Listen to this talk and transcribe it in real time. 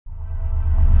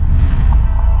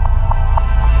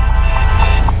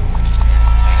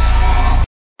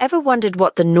Ever wondered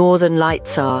what the northern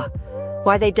lights are?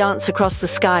 Why they dance across the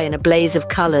sky in a blaze of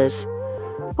colors?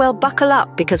 Well, buckle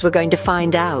up because we're going to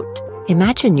find out.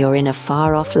 Imagine you're in a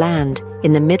far-off land,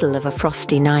 in the middle of a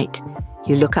frosty night.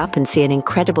 You look up and see an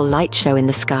incredible light show in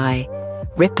the sky.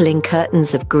 Rippling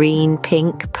curtains of green,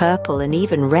 pink, purple, and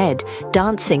even red,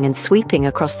 dancing and sweeping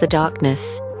across the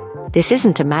darkness. This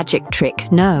isn't a magic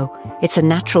trick, no. It's a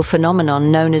natural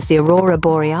phenomenon known as the Aurora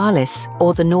Borealis,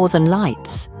 or the Northern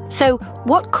Lights. So,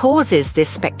 what causes this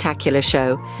spectacular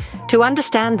show? To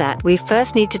understand that, we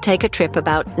first need to take a trip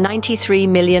about 93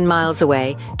 million miles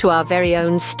away to our very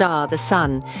own star, the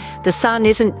Sun. The Sun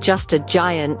isn't just a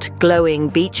giant, glowing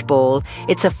beach ball.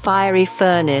 It's a fiery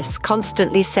furnace,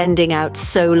 constantly sending out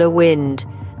solar wind.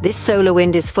 This solar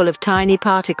wind is full of tiny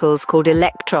particles called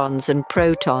electrons and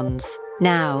protons.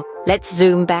 Now, let's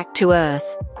zoom back to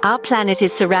Earth. Our planet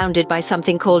is surrounded by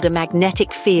something called a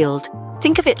magnetic field.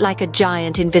 Think of it like a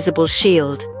giant invisible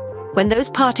shield. When those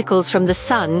particles from the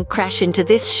Sun crash into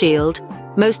this shield,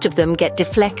 most of them get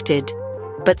deflected.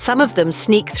 But some of them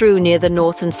sneak through near the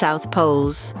North and South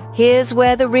poles. Here's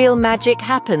where the real magic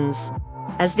happens.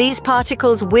 As these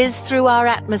particles whiz through our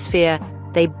atmosphere,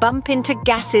 they bump into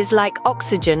gases like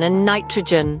oxygen and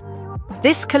nitrogen.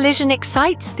 This collision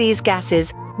excites these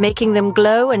gases, making them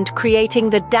glow and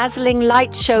creating the dazzling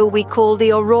light show we call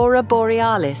the Aurora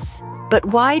Borealis. But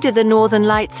why do the northern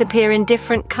lights appear in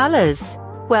different colors?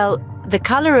 Well, the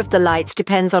color of the lights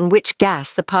depends on which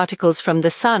gas the particles from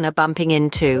the Sun are bumping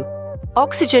into.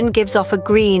 Oxygen gives off a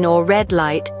green or red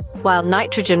light, while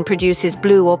nitrogen produces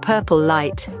blue or purple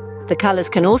light. The colors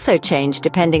can also change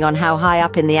depending on how high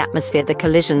up in the atmosphere the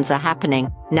collisions are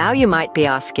happening. Now you might be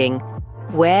asking,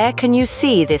 where can you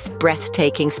see this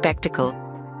breathtaking spectacle?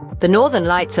 The northern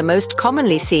lights are most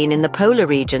commonly seen in the polar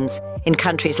regions, in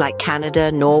countries like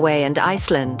Canada, Norway, and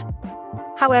Iceland.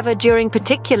 However, during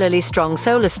particularly strong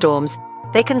solar storms,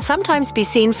 they can sometimes be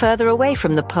seen further away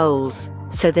from the poles.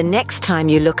 So the next time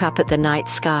you look up at the night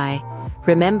sky,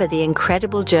 remember the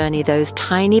incredible journey those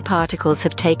tiny particles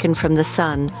have taken from the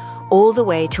Sun all the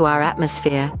way to our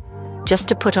atmosphere, just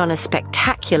to put on a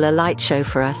spectacular light show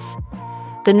for us.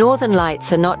 The northern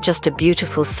lights are not just a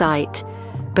beautiful sight,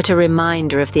 but a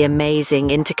reminder of the amazing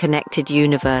interconnected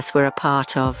universe we're a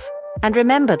part of. And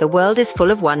remember, the world is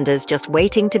full of wonders just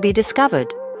waiting to be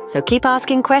discovered. So keep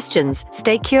asking questions,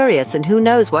 stay curious, and who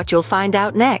knows what you'll find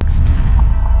out next.